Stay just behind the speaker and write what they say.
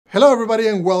Hello everybody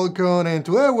and welcome, and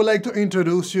today I would like to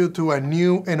introduce you to a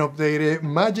new and updated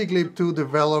Magic Leap 2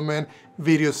 development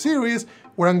video series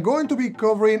where I'm going to be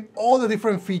covering all the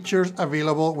different features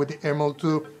available with the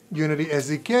ML2 Unity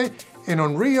SDK and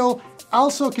Unreal.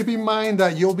 Also keep in mind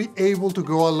that you'll be able to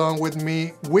go along with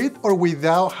me with or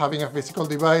without having a physical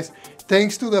device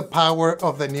thanks to the power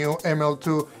of the new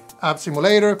ML2 App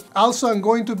Simulator. Also, I'm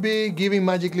going to be giving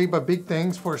Magic Leap a big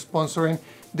thanks for sponsoring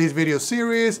this video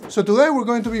series. So today we're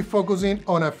going to be focusing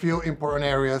on a few important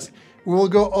areas. We will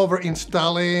go over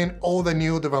installing all the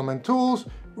new development tools.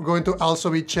 We're going to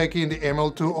also be checking the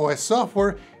ML2 OS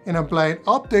software and applying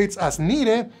updates as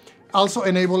needed. Also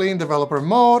enabling developer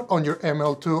mode on your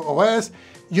ML2 OS,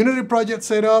 Unity project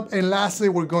setup, and lastly,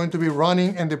 we're going to be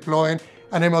running and deploying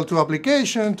an ML2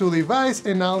 application to the device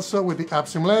and also with the App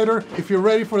Simulator. If you're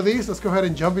ready for this, let's go ahead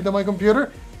and jump into my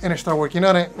computer and start working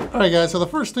on it. All right, guys, so the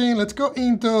first thing, let's go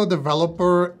into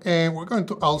developer and we're going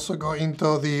to also go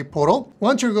into the portal.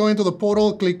 Once you're going to the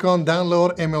portal, click on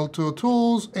download ML2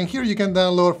 tools. And here you can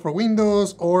download for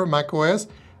Windows or Mac OS.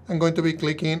 I'm going to be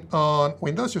clicking on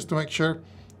Windows just to make sure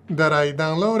that I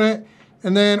download it.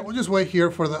 And then we'll just wait here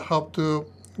for the hub to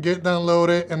get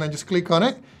downloaded and then just click on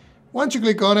it. Once you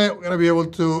click on it, we're gonna be able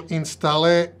to install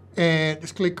it and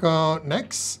just click on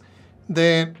next.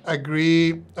 Then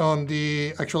agree on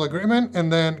the actual agreement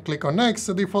and then click on next.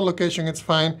 The default location, it's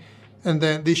fine. And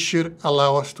then this should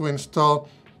allow us to install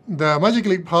the Magic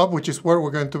Leap Hub, which is where we're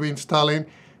going to be installing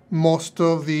most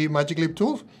of the Magic Leap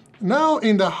tools. Now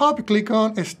in the hub, click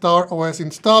on Start OS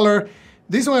Installer.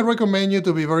 This one I recommend you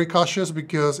to be very cautious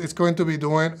because it's going to be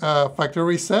doing a factory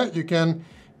reset. You can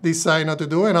decide not to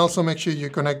do it, and also make sure you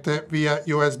connect it via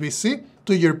USB-C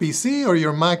to your PC or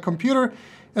your Mac computer.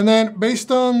 And then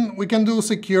based on, we can do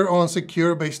secure or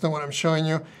unsecure based on what I'm showing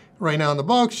you right now in the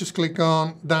box. Just click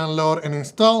on download and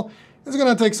install. It's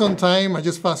gonna take some time. I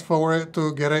just fast forward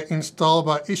to get it installed,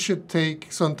 but it should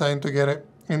take some time to get it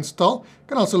installed. You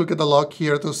can also look at the log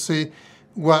here to see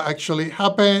what actually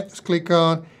happened. Just click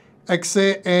on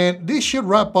exit, and this should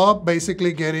wrap up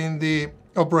basically getting the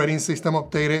operating system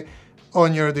updated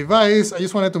on your device. I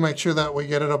just wanted to make sure that we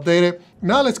get it updated.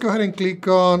 Now let's go ahead and click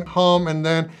on home, and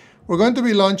then we're going to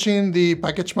be launching the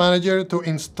package manager to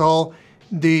install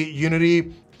the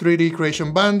Unity 3D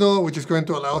creation bundle, which is going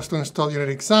to allow us to install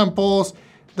Unity examples,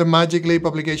 the Magic Leap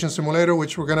application simulator,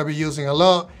 which we're going to be using a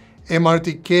lot,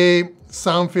 MRTK,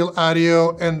 Soundfield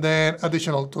Audio, and then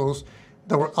additional tools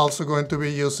that we're also going to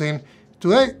be using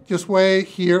today. Just wait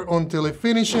here until it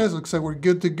finishes. Looks like we're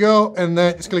good to go, and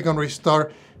then just click on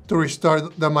restart to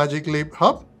restart the Magic Leap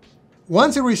Hub.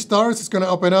 Once it restarts, it's going to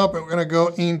open up and we're going to go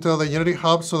into the Unity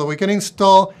Hub so that we can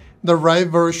install the right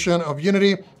version of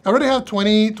Unity. I already have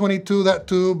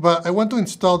 2022.2, but I want to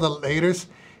install the latest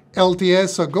LTS.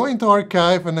 So go into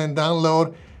Archive and then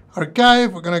download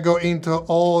Archive. We're going to go into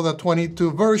all the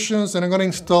 22 versions and I'm going to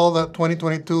install the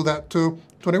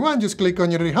 2022.2.21. Just click on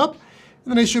Unity Hub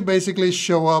and then it should basically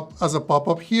show up as a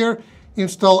pop-up here.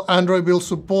 Install Android build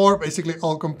support, basically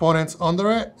all components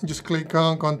under it. Just click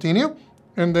on continue.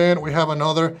 And then we have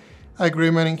another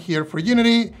agreement in here for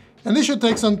Unity. And this should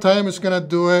take some time. It's gonna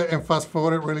do it and fast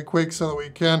forward it really quick so that we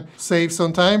can save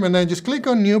some time. And then just click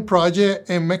on new project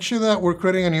and make sure that we're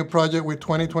creating a new project with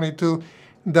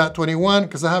 2022.21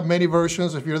 because I have many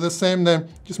versions. If you're the same, then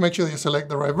just make sure that you select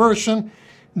the right version.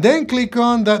 Then click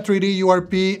on that 3D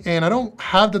URP. And I don't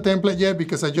have the template yet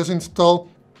because I just installed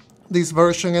this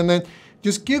version, and then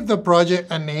just give the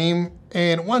project a name.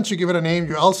 And once you give it a name,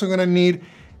 you're also gonna need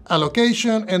a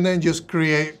location and then just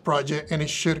create project, and it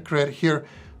should create here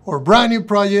our brand new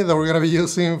project that we're gonna be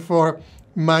using for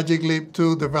Magic Leap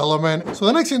 2 development. So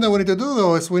the next thing that we need to do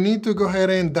though is we need to go ahead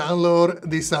and download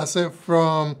this asset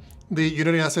from the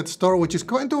Unity Asset Store, which is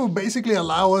going to basically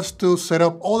allow us to set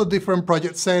up all the different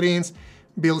project settings,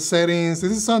 build settings.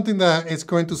 This is something that is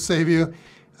going to save you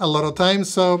a lot of time.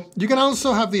 So you can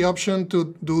also have the option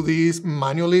to do this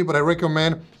manually, but I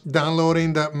recommend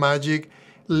downloading the Magic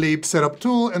Leap setup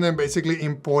tool and then basically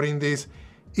importing this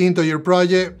into your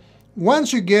project.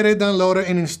 Once you get it downloaded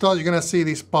and installed, you're gonna see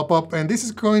this pop up, and this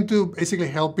is going to basically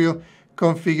help you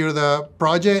configure the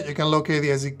project. You can locate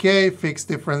the SDK, fix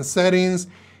different settings.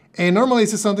 And normally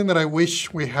this is something that I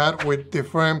wish we had with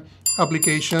different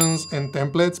applications and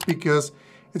templates because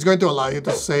it's going to allow you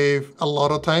to save a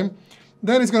lot of time.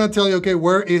 Then it's going to tell you, okay,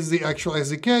 where is the actual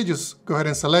SDK? Just go ahead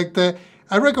and select it.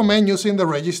 I recommend using the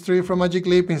registry from Magic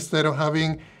Leap instead of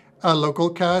having a local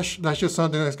cache. That's just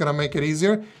something that's going to make it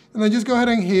easier. And then just go ahead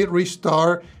and hit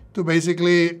restart to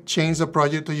basically change the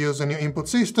project to use a new input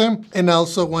system. And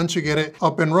also once you get it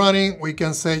up and running, we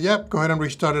can say, yep, go ahead and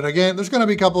restart it again. There's going to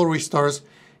be a couple of restarts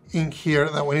in here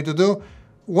that we need to do.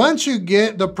 Once you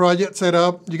get the project set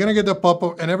up, you're gonna get the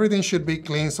pop-up and everything should be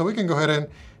clean. So we can go ahead and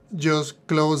just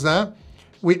close that.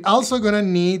 We also gonna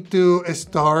need to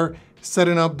start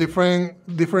setting up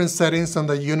different settings on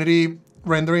the Unity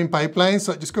rendering pipeline.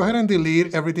 So just go ahead and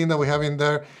delete everything that we have in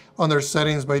there under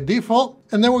settings by default.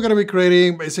 And then we're gonna be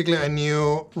creating basically a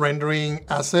new rendering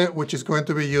asset, which is going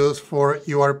to be used for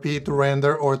URP to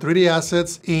render or 3D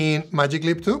assets in Magic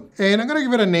Leap 2. And I'm gonna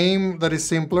give it a name that is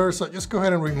simpler. So just go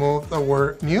ahead and remove the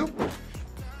word new.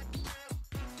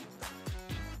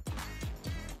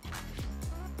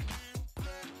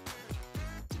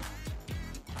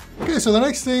 Okay, so the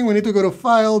next thing, we need to go to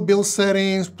File, Build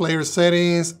Settings, Player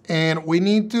Settings, and we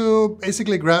need to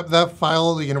basically grab that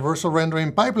file, the Universal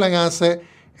Rendering Pipeline asset,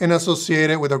 and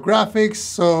associate it with our graphics.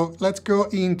 So let's go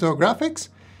into Graphics,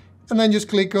 and then just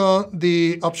click on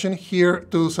the option here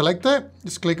to select it.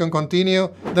 Just click on Continue.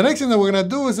 The next thing that we're gonna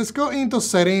do is let's go into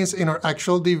Settings in our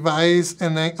actual device,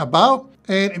 and then About.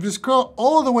 And if you scroll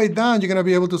all the way down, you're gonna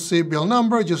be able to see Build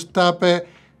Number. Just tap it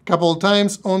a couple of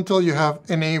times until you have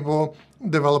enabled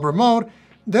developer mode.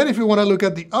 Then if you want to look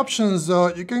at the options,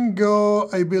 you can go,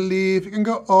 I believe, you can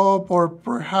go up or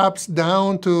perhaps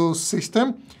down to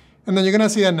System. And then you're going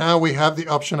to see that now we have the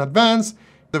option Advanced,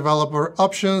 Developer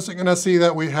Options. You're going to see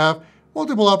that we have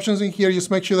multiple options in here.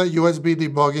 Just make sure that USB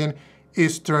debugging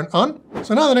is turned on.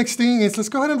 So now the next thing is let's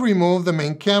go ahead and remove the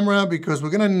main camera because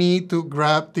we're going to need to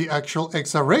grab the actual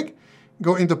XR rig.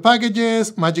 Go into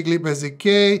Packages, Magic Leap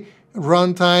SDK,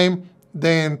 Runtime,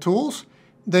 then Tools.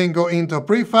 Then go into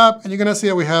prefab, and you're gonna see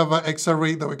that we have an XR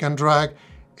rig that we can drag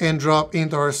and drop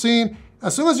into our scene.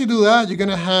 As soon as you do that, you're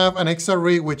gonna have an XR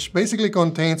rig which basically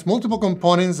contains multiple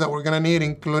components that we're gonna need,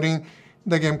 including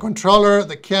the game controller,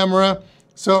 the camera.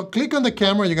 So click on the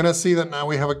camera, you're gonna see that now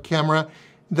we have a camera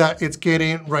that it's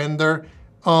getting rendered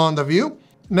on the view.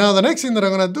 Now the next thing that I'm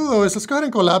gonna do though is let's go ahead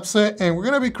and collapse it, and we're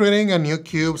gonna be creating a new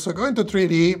cube. So go into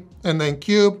 3D and then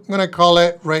cube. I'm gonna call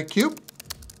it red cube.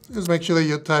 Just make sure that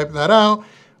you type that out.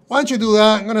 Once you do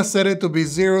that, I'm gonna set it to be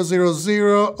 0, 0,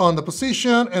 0 on the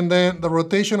position, and then the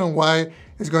rotation on Y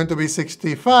is going to be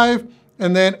 65,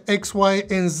 and then X, Y,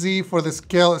 and Z for the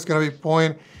scale is gonna be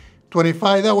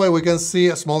 0.25. That way we can see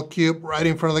a small cube right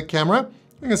in front of the camera.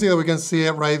 You can see that we can see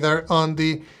it right there on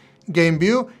the game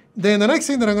view. Then the next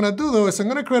thing that I'm gonna do though is I'm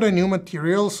gonna create a new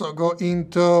material. So go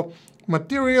into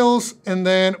Materials, and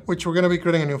then which we're gonna be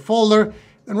creating a new folder.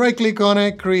 And right click on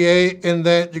it, create, and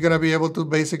then you're gonna be able to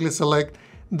basically select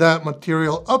that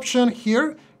material option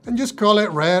here and just call it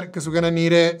red because we're gonna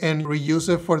need it and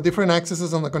reuse it for different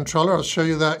accesses on the controller. I'll show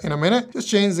you that in a minute. Just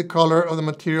change the color of the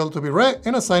material to be red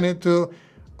and assign it to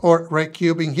our red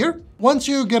cube in here. Once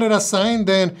you get it assigned,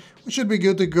 then we should be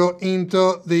good to go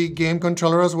into the game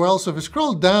controller as well. So if you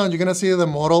scroll down, you're gonna see the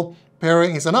model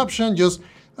pairing is an option just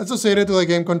associated to the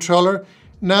game controller.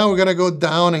 Now we're gonna go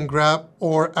down and grab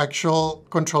our actual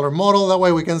controller model. That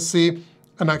way we can see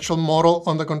an actual model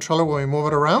on the controller when we move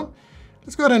it around.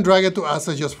 Let's go ahead and drag it to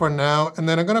assets just for now. And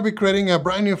then I'm gonna be creating a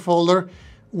brand new folder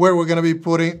where we're gonna be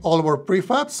putting all of our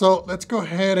prefabs. So let's go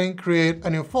ahead and create a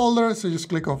new folder. So just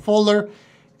click on folder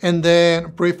and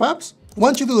then prefabs.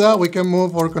 Once you do that, we can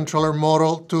move our controller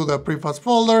model to the prefabs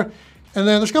folder. And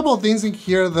then there's a couple of things in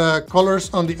here. The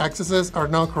colors on the axes are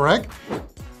now correct.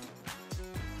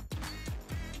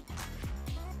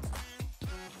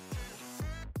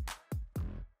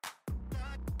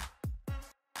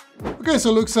 Okay,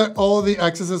 so it looks like all the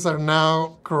axes are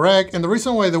now correct. And the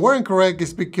reason why they weren't correct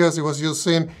is because it was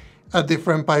using a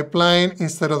different pipeline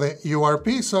instead of the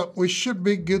URP. So we should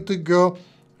be good to go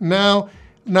now.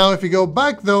 Now, if you go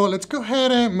back though, let's go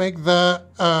ahead and make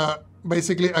that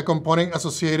basically a component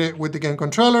associated with the game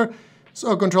controller.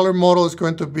 So a controller model is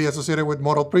going to be associated with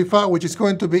model prefab, which is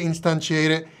going to be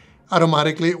instantiated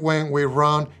automatically when we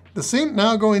run the scene.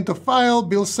 Now go into File,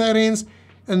 Build Settings,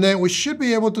 and then we should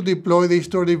be able to deploy this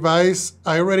to our device.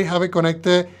 I already have it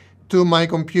connected to my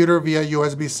computer via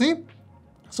USB-C.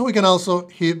 So we can also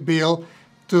hit Build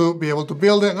to be able to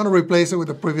build it. I'm gonna replace it with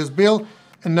the previous build,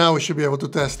 and now we should be able to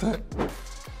test it.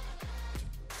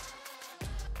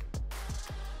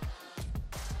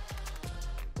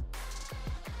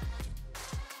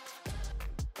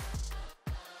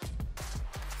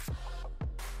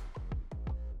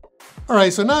 All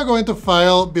right, so now go into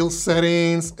File, Build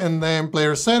Settings, and then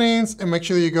Player Settings, and make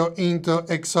sure you go into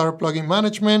XR Plugin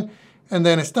Management, and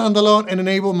then Standalone, and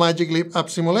enable Magic Leap App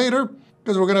Simulator,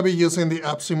 because we're gonna be using the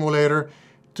App Simulator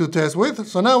to test with.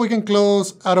 So now we can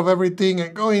close out of everything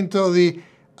and go into the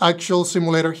actual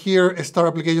simulator here, Start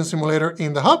Application Simulator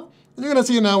in the hub. And you're gonna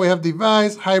see now we have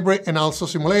Device, Hybrid, and also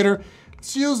Simulator.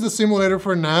 Let's use the simulator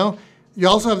for now. You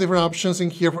also have different options in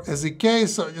here for SDK,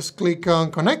 so just click on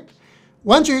Connect.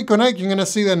 Once you hit connect, you're gonna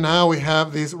see that now we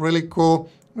have this really cool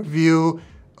view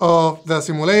of the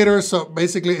simulator. So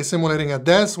basically it's simulating a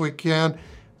desk. We can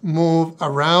move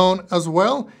around as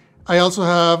well. I also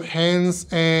have hands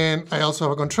and I also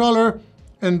have a controller.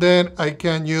 And then I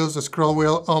can use the scroll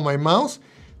wheel on my mouse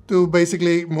to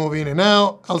basically move in and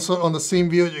out. Also on the scene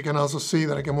view, you can also see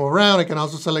that I can move around. I can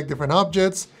also select different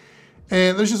objects.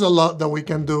 And there's just a lot that we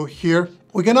can do here.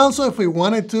 We can also, if we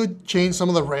wanted to, change some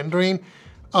of the rendering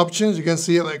options. You can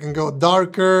see that I can go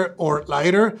darker or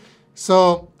lighter.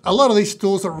 So a lot of these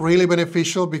tools are really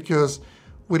beneficial because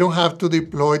we don't have to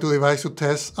deploy to device to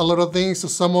test a lot of things. So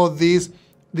some of these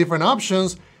different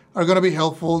options are going to be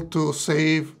helpful to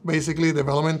save basically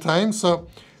development time. So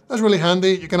that's really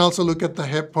handy. You can also look at the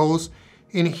head pose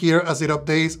in here as it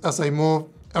updates as I move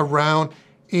around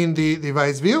in the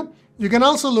device view. You can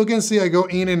also look and see I go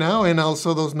in and out, and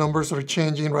also those numbers are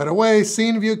changing right away.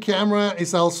 Scene view camera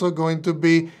is also going to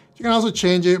be, you can also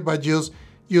change it by just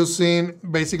using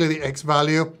basically the X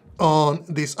value on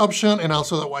this option and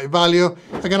also the Y value.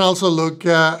 I can also look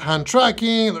at hand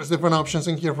tracking. There's different options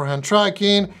in here for hand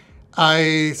tracking,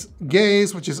 eye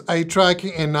gaze, which is eye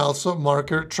tracking, and also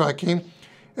marker tracking.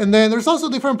 And then there's also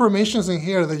different permissions in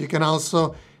here that you can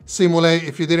also simulate.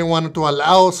 If you didn't want to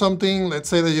allow something, let's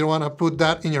say that you don't want to put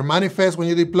that in your manifest when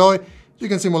you deploy, you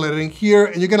can simulate it in here.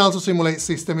 And you can also simulate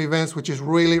system events, which is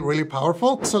really, really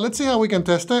powerful. So let's see how we can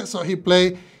test it. So hit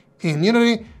play in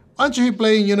Unity. Once you hit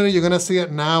play in Unity, you're going to see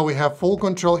that now we have full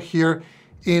control here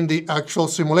in the actual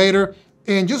simulator.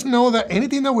 And just know that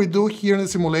anything that we do here in the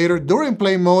simulator during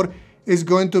play mode is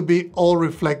going to be all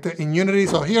reflected in Unity.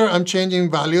 So here I'm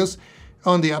changing values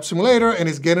on the app simulator and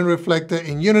it's getting reflected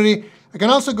in Unity. I can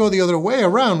also go the other way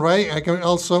around, right? I can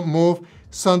also move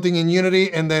something in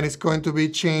Unity and then it's going to be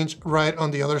changed right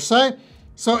on the other side.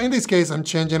 So in this case, I'm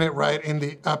changing it right in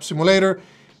the app simulator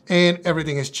and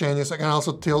everything is changing. So I can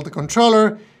also tilt the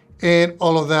controller and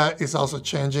all of that is also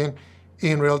changing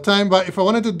in real time. But if I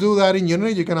wanted to do that in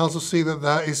Unity, you can also see that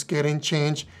that is getting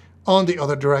changed on the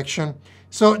other direction.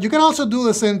 So you can also do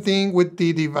the same thing with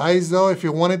the device though. If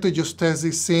you wanted to just test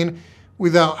this scene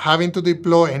without having to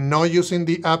deploy and not using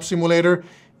the app simulator,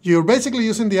 you're basically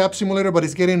using the app simulator, but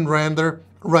it's getting rendered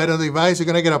right on the device. You're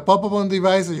gonna get a pop-up on the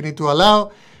device that you need to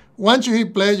allow. Once you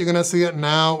hit play, you're gonna see it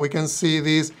now. We can see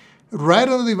this right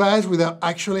on the device without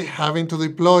actually having to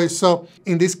deploy. So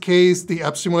in this case, the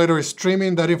app simulator is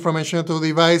streaming that information to the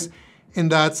device,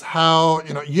 and that's how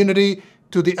Unity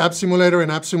to the app simulator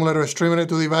and app simulator is streaming it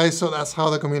to the device. So that's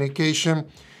how the communication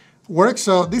works.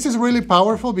 So this is really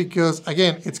powerful because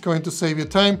again, it's going to save you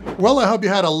time. Well, I hope you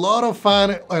had a lot of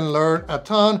fun and learned a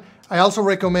ton. I also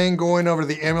recommend going over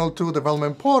the ML2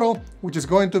 development portal, which is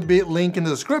going to be linked in the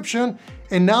description.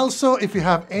 And also, if you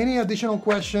have any additional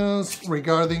questions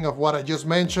regarding of what I just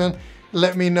mentioned,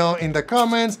 let me know in the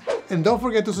comments. And don't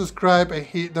forget to subscribe and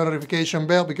hit the notification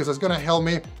bell because it's gonna help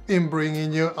me in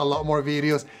bringing you a lot more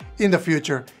videos in the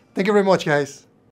future. Thank you very much, guys.